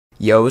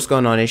Yo, what's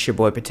going on? It's your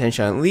boy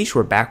Potential Unleashed.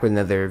 We're back with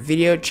another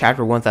video,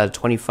 chapter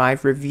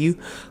 1025 review.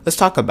 Let's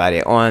talk about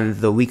it. On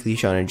the Weekly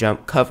Shonen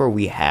Jump cover,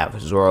 we have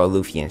Zoro,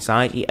 Luffy, and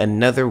Sanji.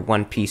 Another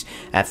One Piece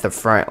at the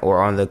front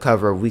or on the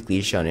cover of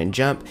Weekly Shonen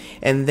Jump.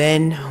 And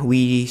then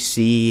we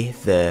see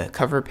the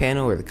cover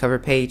panel or the cover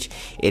page.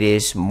 It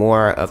is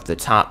more of the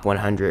top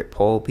 100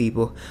 poll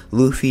people.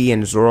 Luffy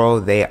and Zoro,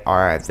 they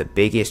are the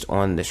biggest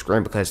on the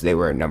screen because they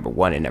were number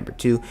 1 and number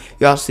 2.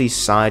 You also see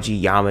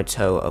Sanji,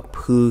 Yamato,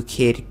 Apu,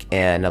 Kid,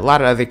 and a lot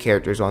of other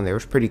characters on there. It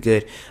was pretty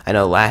good. I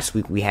know last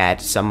week we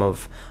had some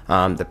of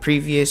the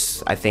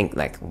previous, I think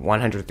like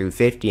 100 through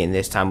 50, and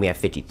this time we have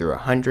 50 through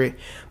 100.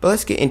 But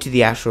let's get into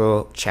the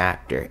actual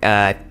chapter.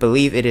 I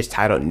believe it is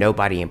titled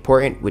Nobody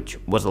Important, which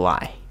was a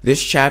lie.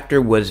 This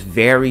chapter was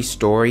very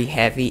story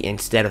heavy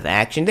instead of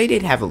action. They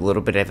did have a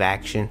little bit of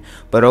action,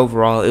 but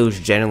overall it was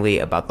generally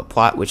about the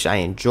plot, which I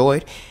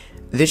enjoyed.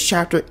 This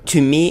chapter,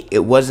 to me,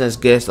 it wasn't as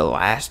good as the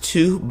last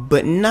two,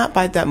 but not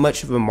by that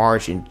much of a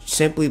margin,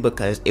 simply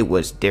because it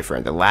was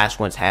different. The last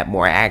ones had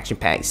more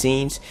action-packed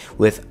scenes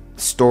with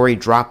story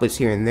droplets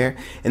here and there,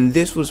 and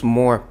this was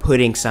more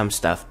putting some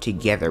stuff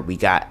together. We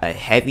got a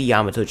heavy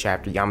Yamato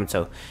chapter.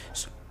 Yamato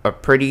is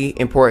pretty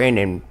important,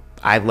 and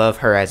I love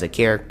her as a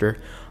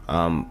character,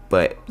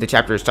 but the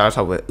chapter starts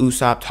off with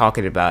Usopp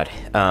talking about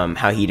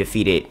how he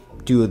defeated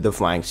 2 of the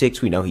Flying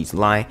Six. We know he's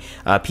lying.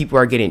 People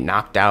are getting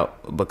knocked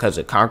out because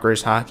of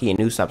Conqueror's Haki, and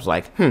Usopp's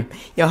like,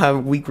 y'all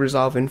have weak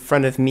resolve in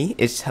front of me.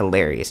 It's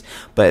hilarious.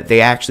 But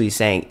they actually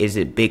saying, is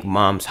it Big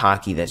Mom's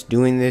Haki that's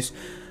doing this?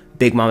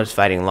 Big Mom is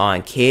fighting Law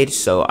and Kid,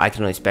 so I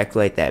can only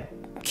speculate that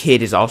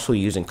Kid is also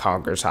using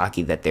Conqueror's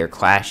Haki, that they're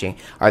clashing.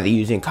 Are they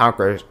using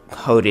Conqueror's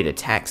coded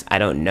attacks? I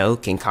don't know.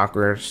 Can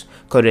Conqueror's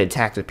coded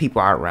attacks with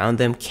people around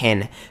them,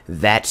 can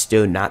that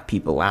still knock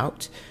people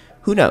out?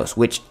 Who knows,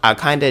 which I'll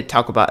kind of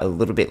talk about a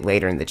little bit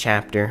later in the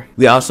chapter.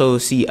 We also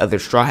see other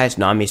Straw Hats.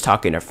 Nami's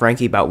talking to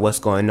Frankie about what's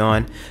going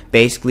on.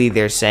 Basically,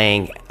 they're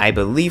saying, I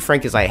believe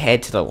Frank is like,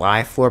 head to the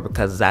live floor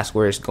because that's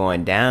where it's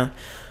going down.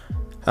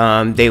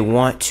 They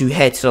want to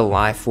head to the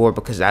live floor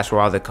because that's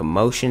where all the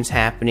commotion's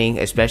happening,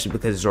 especially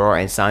because Zoro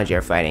and Sanji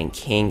are fighting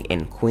King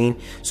and Queen.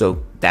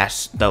 So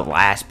that's the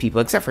last people,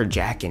 except for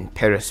Jack and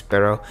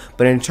Perospero.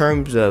 But in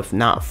terms of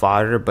not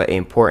fodder, but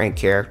important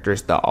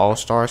characters, the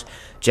All-Stars,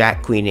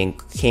 Jack, Queen,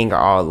 and King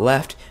are all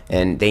left,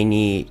 and they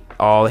need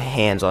all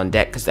hands on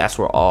deck because that's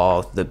where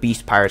all the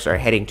Beast Pirates are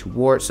heading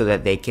towards so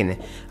that they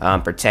can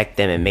protect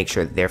them and make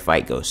sure that their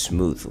fight goes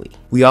smoothly.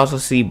 We also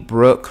see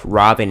Brook,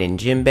 Robin, and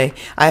Jinbei.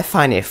 I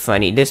find it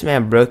funny. This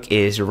man Brook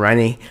is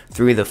running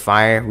through the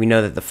fire. We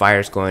know that the fire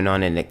is going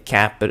on in the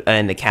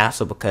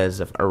castle because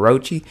of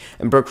Orochi,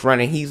 and Brook's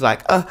running. He's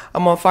like,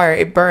 I'm on fire.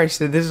 It burns.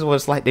 So this is what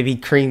it's like to be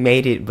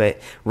cremated. But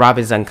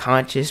Robin's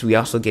unconscious. We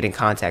also get in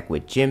contact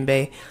with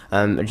Jinbei.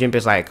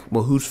 Jinbei's like,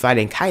 well, who's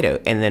fighting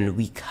Kaido? And then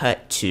we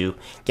cut to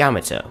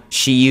Yamato.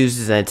 She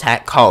uses an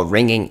attack called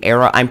Ringing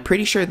Arrow. I'm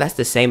pretty sure that's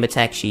the same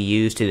attack she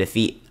used to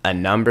defeat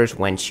Numbers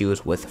when she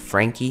was with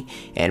Frankie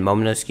and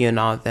Momonosuke and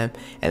all of them.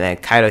 And then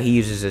Kaido, he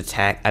uses an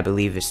attack, I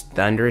believe it's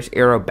Thunderous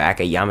Arrow,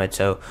 back at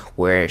Yamato,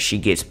 where she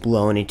gets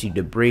blown into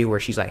debris, where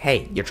she's like,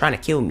 hey, you're trying to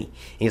kill me. And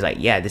he's like,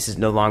 yeah, this is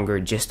no longer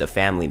just a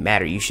family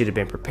matter. You should have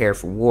been prepared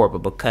for war, but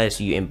because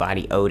you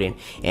embody Odin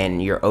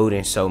and you're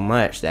Odin so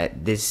much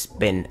that this has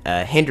been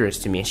a hindrance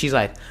to me. And she's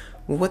like,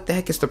 well, what the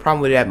heck is the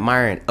problem with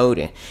admiring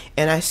Odin?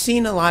 And I've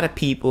seen a lot of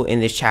people in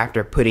this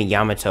chapter putting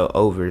Yamato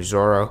over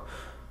Zoro.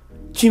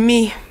 To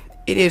me,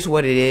 it is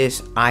what it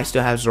is. I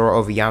still have Zoro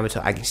over Yamato.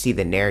 I can see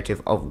the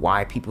narrative of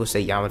why people say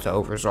Yamato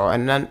over Zoro.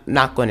 And I'm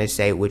not going to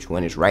say which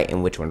one is right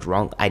and which one's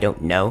wrong. I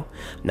don't know.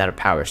 I'm not a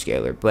power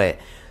scaler. But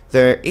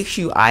the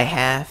issue I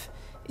have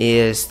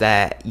is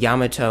that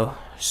Yamato,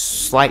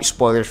 slight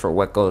spoilers for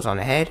what goes on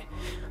ahead,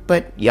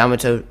 but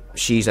Yamato,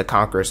 she's a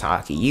Conqueror's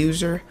Haki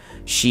user.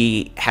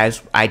 She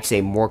has, I'd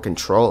say, more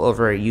control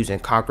over using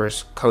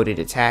Conqueror's coded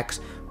attacks,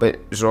 but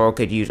Zoro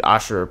could use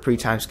Ashura or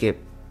pre-time skip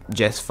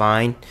just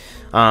fine.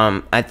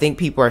 I think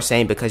people are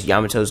saying because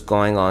Yamato's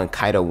going on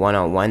Kaido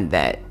one-on-one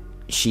that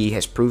she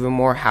has proven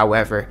more.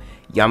 However,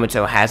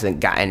 Yamato hasn't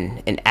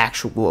gotten an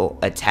actual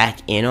attack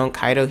in on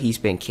Kaido. He's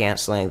been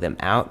canceling them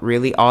out.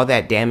 Really, all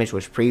that damage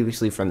was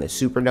previously from the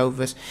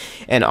supernovas,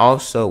 and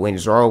also when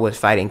Zoro was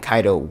fighting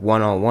Kaido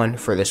one-on-one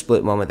for the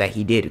split moment that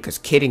he did, because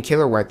Kid and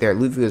Killer weren't there.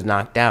 Luffy was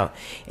knocked out,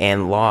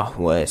 and Law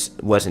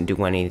wasn't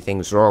doing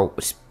anything. Zoro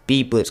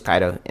speed blitzed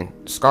Kaido and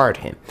scarred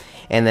him.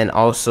 And then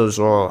also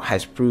Zoro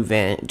has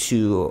proven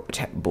to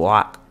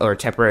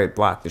temporarily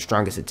block the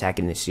strongest attack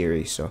in the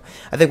series. So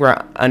I think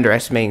we're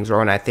underestimating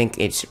Zoro, and I think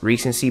it's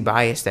recency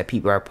bias that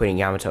people are putting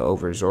Yamato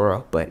over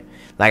Zoro. But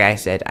like I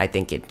said, I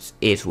think it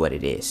is what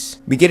it is.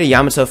 We get a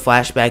Yamato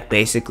flashback.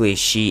 Basically,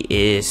 she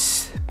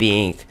is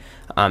being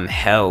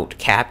held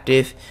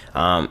captive,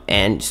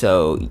 and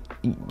so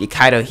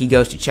Kaido, he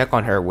goes to check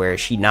on her where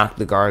she knocked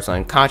the guards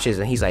unconscious,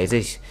 and he's like,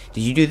 did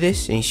you do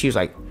this? And she was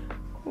like,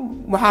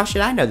 well, how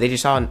should I know? They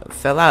just all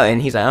fell out.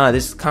 And he's like, oh,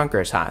 this is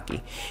Conqueror's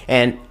Haki.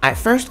 And at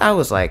first I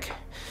was like,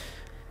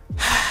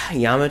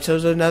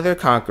 Yamato's another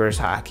Conqueror's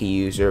Haki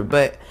user,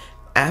 but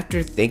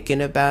after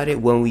thinking about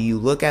it, when you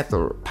look at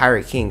the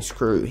Pirate King's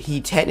crew,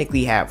 he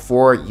technically had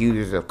 4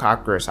 users of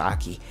Conqueror's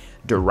Haki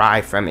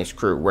derived from his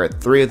crew, where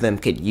 3 of them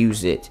could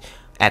use it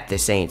at the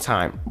same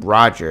time: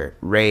 Roger,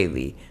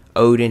 Rayleigh,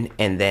 Odin,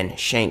 and then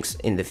Shanks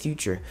in the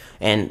future.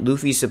 And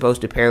Luffy's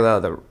supposed to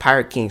parallel the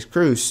Pirate King's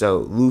crew, so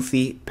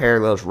Luffy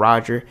parallels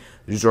Roger,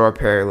 Zoro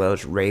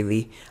parallels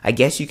Rayleigh. I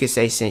guess you could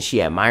say, since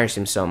she admires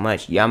him so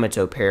much,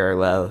 Yamato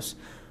parallels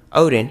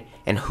Odin.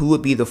 And who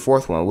would be the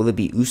 4th one? Will it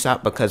be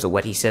Usopp because of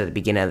what he said at the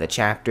beginning of the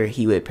chapter?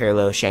 He would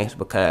parallel Shanks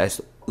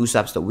because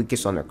Usopp's the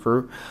weakest on the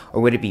crew?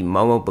 Or would it be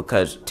Momo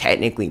because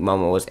technically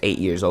Momo was 8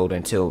 years old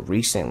until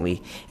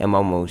recently and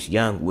Momo was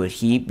young? Would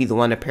he be the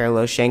one to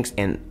parallel Shanks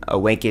and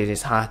awaken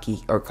his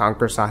Haki or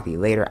conquer Haki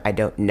later? I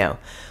don't know.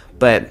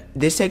 But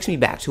this takes me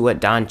back to what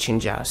Don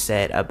Chinjao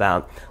said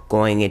about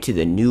going into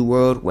the new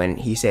world when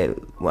he said,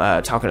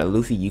 talking to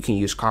Luffy, you can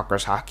use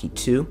Conqueror's Haki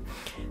too.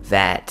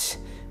 That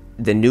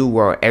the new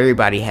world,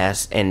 everybody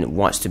has and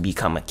wants to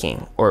become a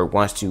king, or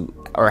wants to,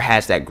 or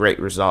has that great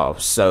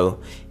resolve. So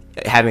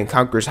having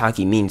Conqueror's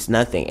Haki means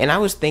nothing. And I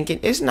was thinking,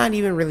 it's not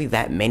even really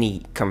that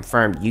many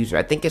confirmed users.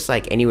 I think it's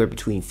like anywhere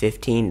between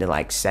 15 to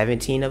like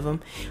 17 of them,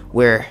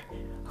 where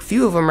a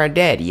few of them are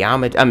dead.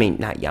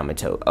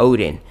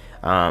 Odin,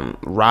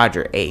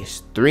 Roger,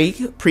 Ace,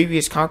 3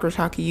 previous Conqueror's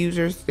Haki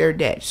users, they're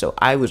dead. So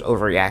I was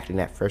overreacting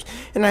at first,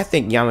 and I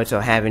think Yamato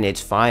having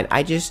it's fine.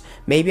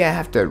 Maybe I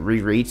have to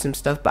reread some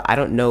stuff, but I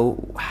don't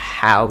know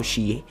how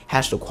she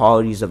has the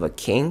qualities of a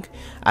king.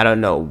 I don't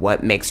know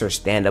what makes her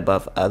stand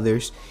above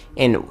others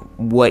and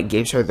what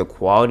gives her the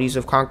qualities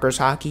of Conqueror's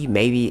Haki.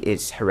 Maybe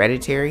it's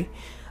hereditary,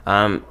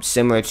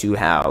 similar to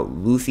how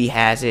Luffy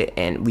has it,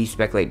 and we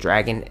speculate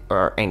Dragon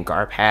and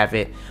Garp have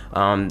it,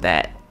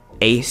 that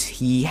Ace,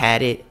 he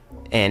had it,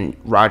 and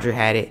Roger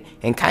had it,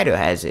 and Kaido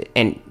has it,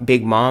 and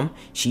Big Mom,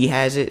 she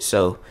has it.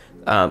 So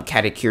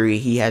Katakuri,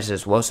 he has it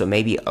as well. So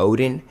maybe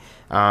Odin,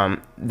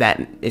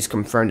 that is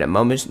confirmed that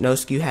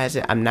Momonosuke has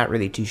it. I'm not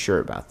really too sure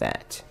about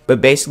that. But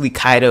basically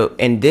Kaido,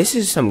 and this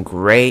is some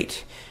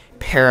great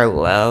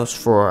parallels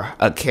for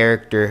a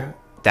character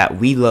that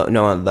we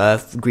know and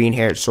love,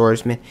 green-haired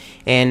swordsman,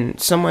 and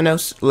someone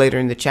else later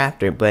in the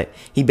chapter. But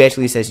he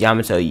basically says,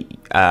 Yamato,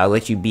 I'll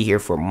let you be here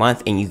for a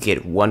month and you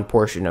get 1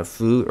 portion of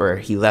food, or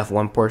he left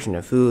 1 portion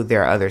of food.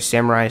 There are other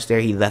samurais there.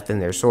 He left them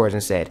their swords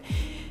and said,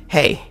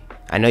 hey,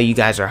 I know you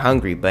guys are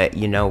hungry, but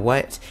you know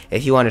what?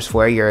 If you want to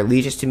swear your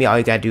allegiance to me, all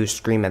you gotta do is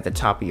scream at the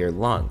top of your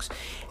lungs.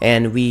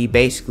 And we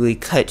basically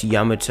cut to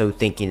Yamato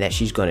thinking that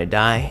she's gonna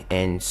die,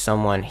 and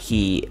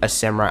a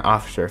samurai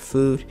offers her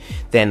food.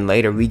 Then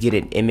later we get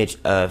an image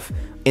of,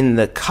 in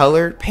the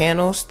colored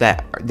panels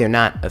that they're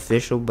not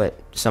official, but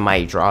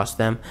somebody draws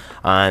them.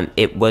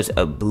 It was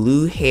a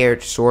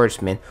blue-haired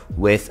swordsman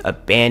with a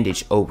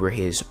bandage over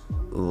his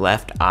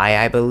left eye,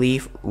 I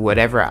believe.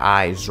 Whatever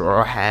eye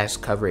Zoro has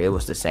covered, it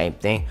was the same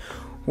thing.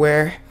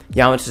 Where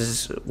Yamato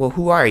says, well,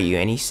 who are you?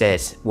 And he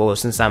says, well,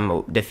 since I'm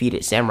a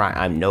defeated samurai,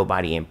 I'm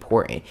nobody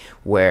important.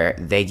 Where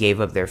they gave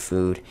up their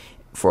food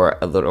for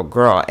a little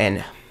girl.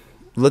 And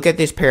look at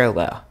this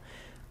parallel.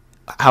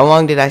 How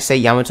long did I say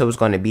Yamato was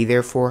going to be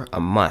there for? A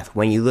month.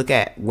 When you look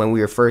at when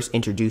we were first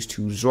introduced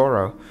to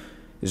Zoro,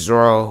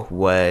 Zoro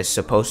was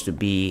supposed to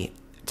be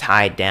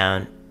tied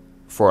down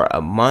for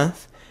a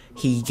month.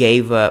 He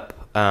gave up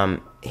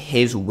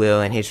his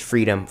will and his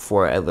freedom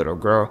for a little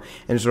girl,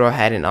 and Zoro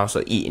hadn't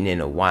also eaten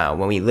in a while.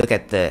 When we look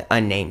at the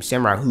unnamed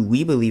samurai, who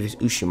we believe is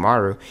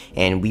Ushimaru,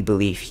 and we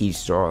believe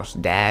he's Zoro's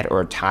dad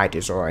or tied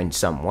to Zoro in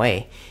some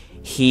way,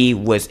 he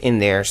was in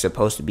there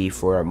supposed to be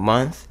for a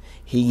month.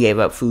 He gave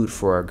up food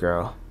for a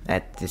girl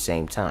at the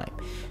same time.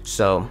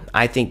 So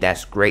I think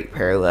that's great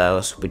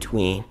parallels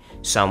between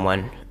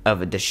someone of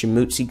the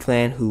Shimutsu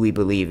clan, who we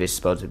believe is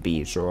supposed to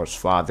be Zoro's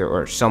father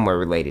or somewhere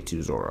related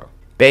to Zoro.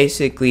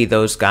 Basically,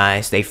 those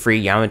guys, they free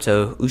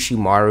Yamato.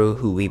 Ushimaru,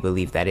 who we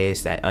believe that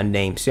is, that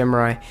unnamed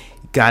samurai,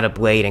 got a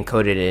blade and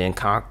coated it in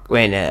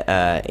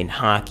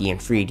Haki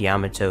and freed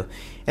Yamato.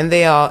 And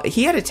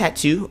he had a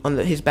tattoo on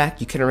his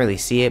back. You couldn't really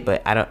see it,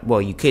 but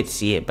you could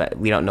see it, but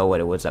we don't know what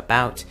it was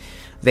about.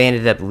 They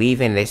ended up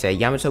leaving. They said,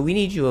 Yamato, we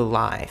need you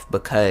alive,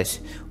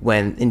 because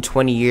in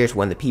 20 years,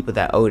 when the people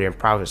that Odin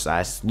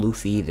prophesied,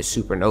 Luffy, the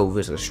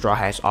Supernovas, the Straw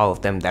Hats, all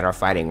of them that are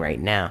fighting right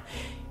now,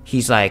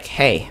 he's like,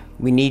 hey,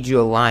 we need you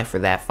alive for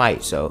that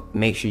fight, so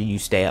make sure you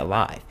stay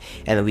alive.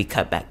 And then we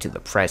cut back to the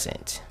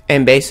present.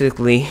 And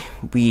basically,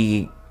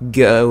 we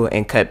go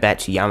and cut back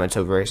to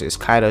Yamato versus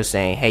Kaido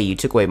saying, hey, you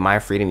took away my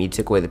freedom, you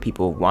took away the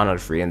people who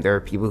wanted freedom, there are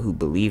people who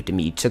believed in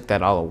me, you took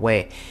that all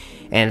away.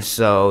 And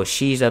so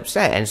she's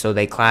upset, and so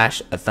they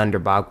clash, a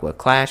Thunderbogwa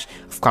clash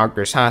of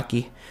Conqueror's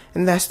Haki.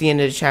 And that's the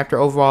end of the chapter.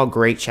 Overall,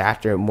 great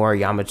chapter, more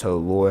Yamato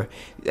lore.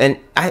 And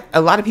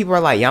a lot of people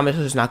are like,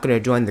 Yamato's not going to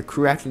join the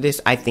crew after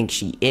this. I think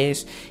she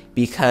is,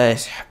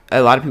 because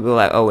a lot of people are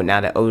like, oh,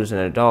 now that Oda's an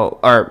adult,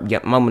 or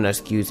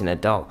Momonosuke's an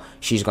adult,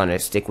 she's going to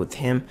stick with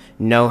him.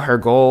 No, her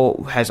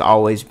goal has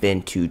always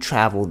been to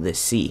travel the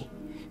sea.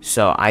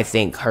 So I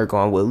think her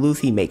going with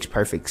Luffy makes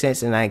perfect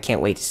sense, and I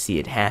can't wait to see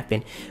it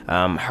happen.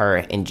 Her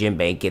and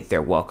Jinbei get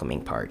their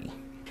welcoming party.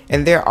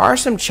 And there are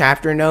some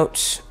chapter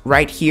notes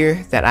right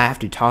here that I have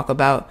to talk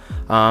about,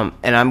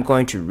 and I'm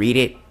going to read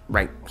it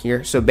right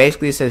here. So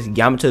basically it says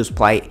Yamato's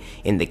plight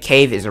in the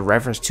cave is a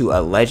reference to a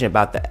legend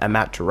about the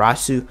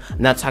Amaterasu.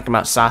 I'm not talking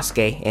about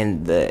Sasuke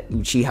and the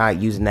Uchiha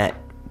using that,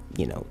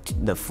 you know,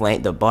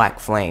 the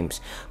black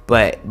flames,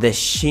 but the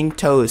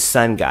Shinto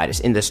sun goddess.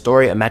 In the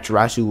story,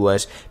 Amaterasu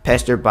was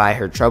pestered by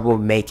her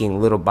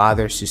trouble-making little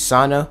bother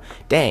Susanoo.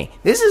 Dang,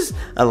 this is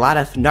a lot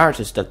of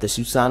Naruto stuff. The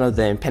Susanoo,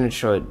 the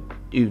impenetrable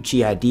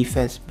Uchiha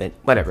defense, but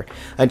whatever.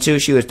 Until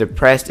she was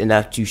depressed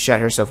enough to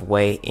shut herself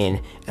away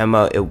in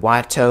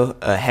Iwato,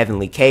 a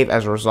heavenly cave.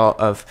 As a result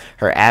of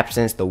her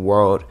absence, the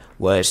world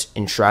was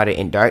enshrouded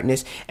in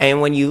darkness.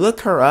 And when you look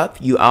her up,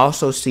 you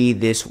also see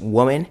this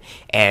woman,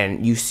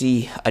 and you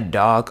see a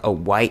dog, a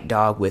white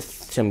dog with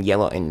some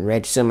yellow and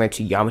red, similar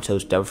to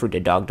Yamato's devil fruit, the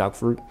dog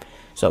fruit.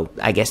 So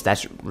I guess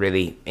that's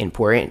really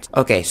important.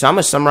 Okay, so I'm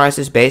gonna summarize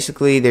this.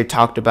 Basically, they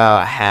talked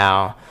about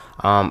how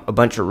a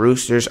bunch of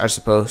roosters are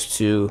supposed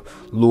to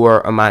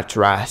lure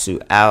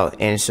Amaterasu out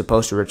and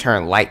supposed to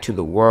return light to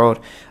the world.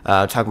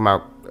 Talking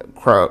about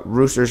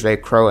roosters, they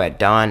crow at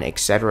dawn,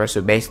 etc.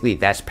 So basically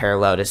that's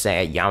parallel to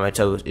saying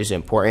Yamato is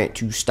important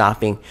to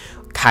stopping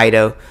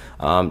Kaido,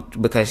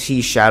 because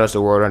he shadows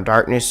the world in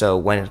darkness. So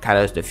when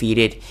Kaido is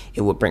defeated,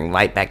 it will bring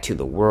light back to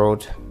the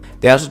world.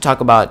 They also talk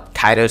about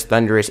Kaido's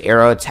thunderous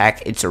arrow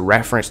attack. It's a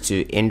reference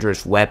to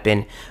Indra's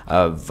weapon,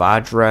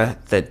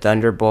 Vajra, the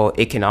thunderbolt.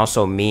 It can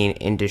also mean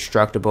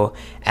indestructible,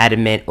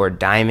 adamant, or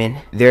diamond.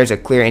 There's a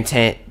clear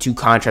intent to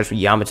contrast with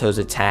Yamato's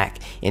attack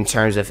in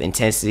terms of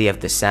intensity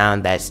of the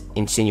sound that's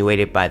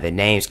insinuated by the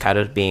names.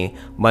 Kaido's being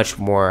much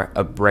more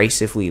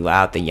abrasively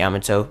loud than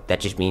Yamato. That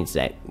just means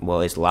that,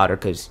 well, it's louder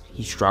because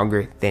he's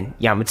stronger than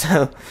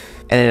Yamato.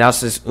 And it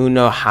also says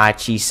Uno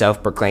Hachi,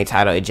 self-proclaimed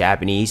title in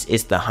Japanese,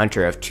 is the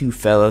hunter of two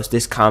fellows.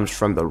 This comes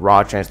from the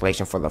raw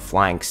translation for the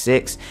Flying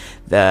Six.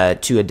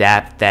 To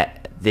adapt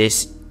that,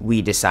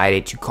 we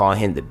decided to call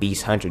him the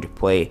Beast Hunter to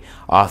play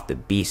off the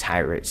Beast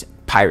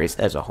Pirates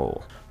as a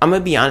whole. I'm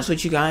gonna be honest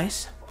with you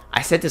guys.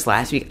 I said this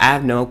last week. I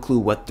have no clue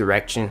what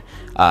direction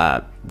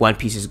One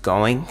Piece is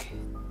going.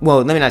 Well,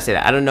 let me not say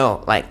that. I don't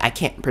know. Like, I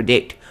can't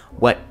predict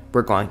what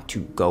we're going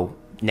to go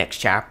next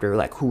chapter,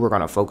 like who we're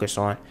gonna focus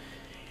on.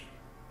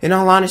 In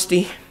all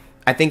honesty,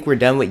 I think we're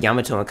done with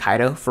Yamato and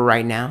Kaido for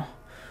right now,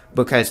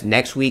 because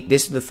next week,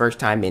 this is the first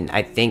time in,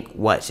 I think,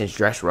 since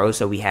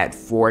Dressrosa, we had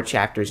 4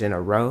 chapters in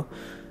a row.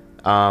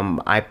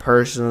 I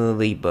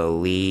personally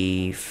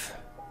believe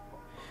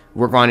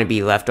we're going to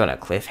be left on a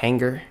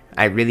cliffhanger.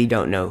 I really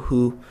don't know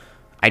who.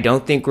 I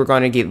don't think we're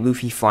going to get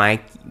Luffy flying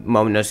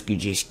Momonosuke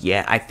just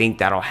yet. I think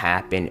that'll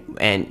happen,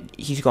 and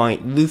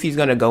Luffy's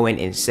going to go in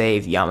and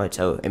save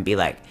Yamato and be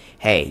like,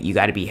 hey, you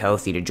got to be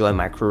healthy to join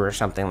my crew or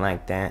something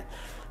like that.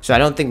 So I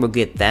don't think we'll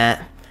get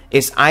that.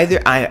 It's either,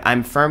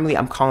 I'm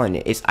calling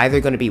it. It's either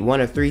going to be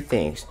one of 3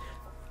 things.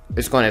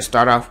 It's going to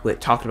start off with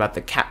talking about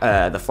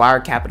the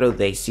flower capital.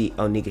 They see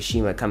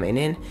Onigashima coming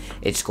in.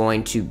 It's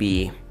going to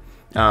be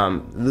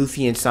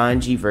Luffy and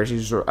Sanji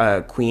versus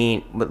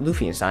Queen, but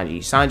Luffy and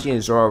Sanji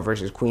and Zoro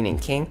versus Queen and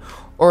King,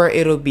 or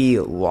it'll be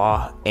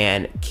Law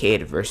and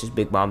Kid versus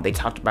Big Mom. They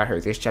talked about her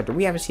this chapter.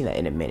 We haven't seen that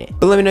in a minute.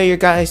 But let me know your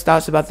guys'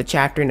 thoughts about the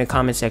chapter in the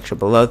comment section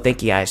below.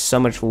 Thank you guys so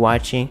much for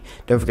watching.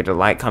 Don't forget to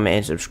like, comment,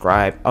 and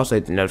subscribe. Also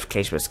hit the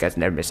notification bell so you guys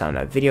never miss out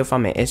on a video.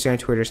 Follow me on Instagram,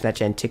 Twitter,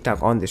 Snapchat, and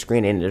TikTok on the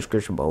screen and in the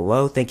description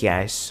below. Thank you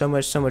guys so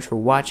much for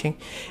watching.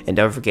 And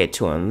don't forget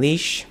to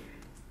unleash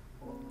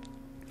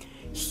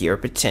your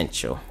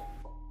potential.